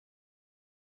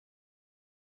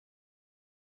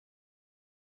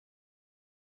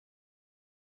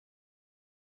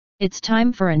It's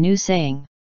time for a new saying.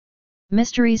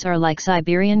 Mysteries are like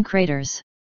Siberian craters.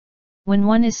 When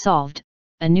one is solved,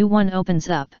 a new one opens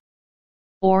up.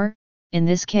 Or, in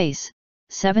this case,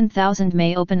 7,000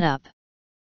 may open up.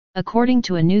 According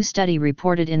to a new study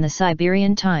reported in the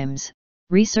Siberian Times,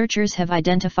 researchers have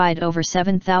identified over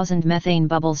 7,000 methane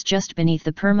bubbles just beneath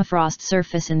the permafrost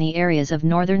surface in the areas of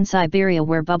northern Siberia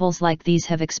where bubbles like these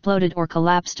have exploded or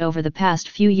collapsed over the past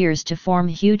few years to form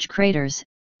huge craters,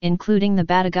 including the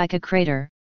Batagaika Crater,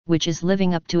 which is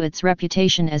living up to its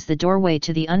reputation as the doorway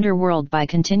to the underworld by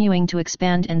continuing to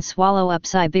expand and swallow up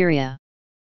Siberia.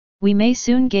 We may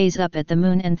soon gaze up at the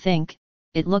moon and think,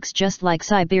 it looks just like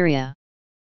Siberia.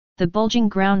 The bulging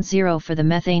ground zero for the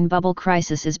methane bubble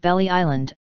crisis is Belly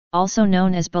Island, also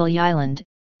known as Bully Island,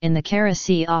 in the Kara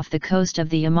Sea off the coast of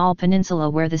the Yamal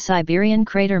Peninsula where the Siberian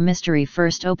crater mystery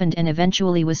first opened and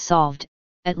eventually was solved,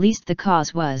 at least the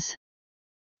cause was.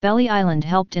 Belly Island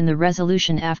helped in the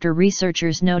resolution after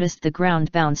researchers noticed the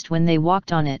ground bounced when they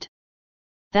walked on it.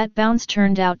 That bounce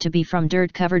turned out to be from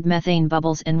dirt-covered methane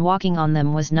bubbles and walking on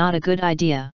them was not a good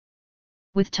idea.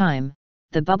 With time,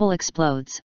 the bubble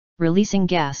explodes, releasing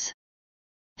gas.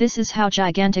 This is how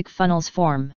gigantic funnels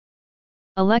form.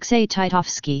 Alexei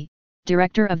Titovsky,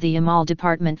 director of the Yamal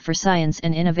Department for Science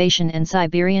and Innovation and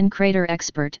Siberian crater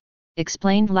expert,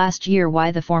 explained last year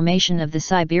why the formation of the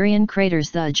Siberian craters,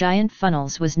 the giant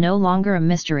funnels, was no longer a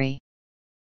mystery.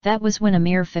 That was when a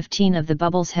mere 15 of the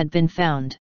bubbles had been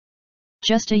found.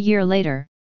 Just a year later,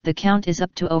 the count is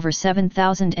up to over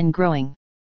 7,000 and growing.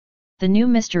 The new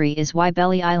mystery is why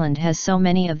Belly Island has so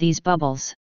many of these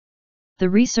bubbles. The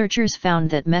researchers found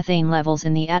that methane levels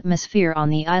in the atmosphere on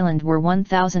the island were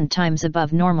 1,000 times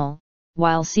above normal,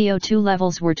 while CO2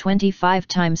 levels were 25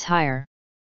 times higher.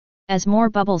 As more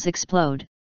bubbles explode,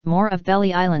 more of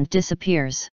Belly Island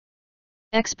disappears.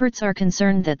 Experts are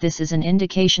concerned that this is an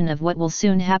indication of what will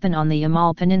soon happen on the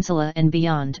Yamal Peninsula and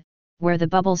beyond, where the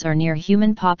bubbles are near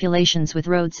human populations with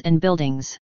roads and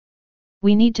buildings.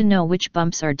 We need to know which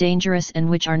bumps are dangerous and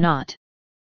which are not.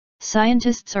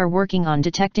 Scientists are working on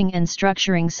detecting and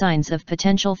structuring signs of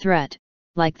potential threat,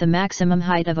 like the maximum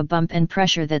height of a bump and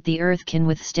pressure that the Earth can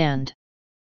withstand.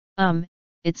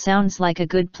 It sounds like a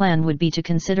good plan would be to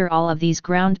consider all of these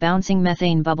ground-bouncing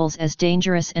methane bubbles as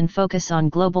dangerous and focus on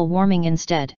global warming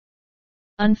instead.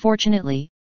 Unfortunately,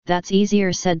 that's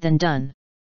easier said than done.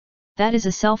 That is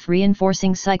a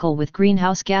self-reinforcing cycle with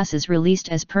greenhouse gases released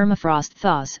as permafrost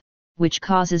thaws, which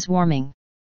causes warming.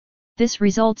 This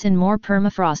results in more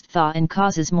permafrost thaw and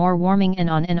causes more warming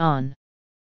and on and on.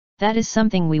 That is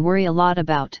something we worry a lot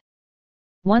about.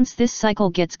 Once this cycle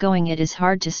gets going, it is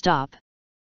hard to stop.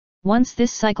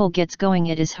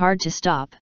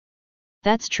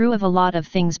 That's true of a lot of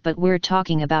things, but we're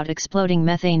talking about exploding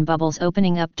methane bubbles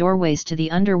opening up doorways to the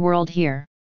underworld here.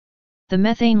 The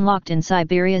methane locked in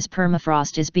Siberia's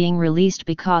permafrost is being released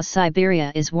because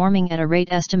Siberia is warming at a rate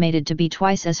estimated to be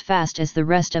twice as fast as the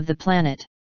rest of the planet.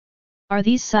 Are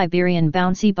these Siberian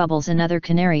bouncy bubbles another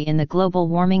canary in the global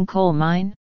warming coal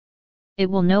mine? It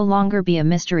will no longer be a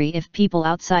mystery if people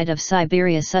outside of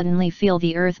Siberia suddenly feel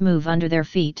the earth move under their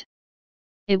feet.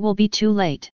 It will be too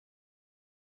late.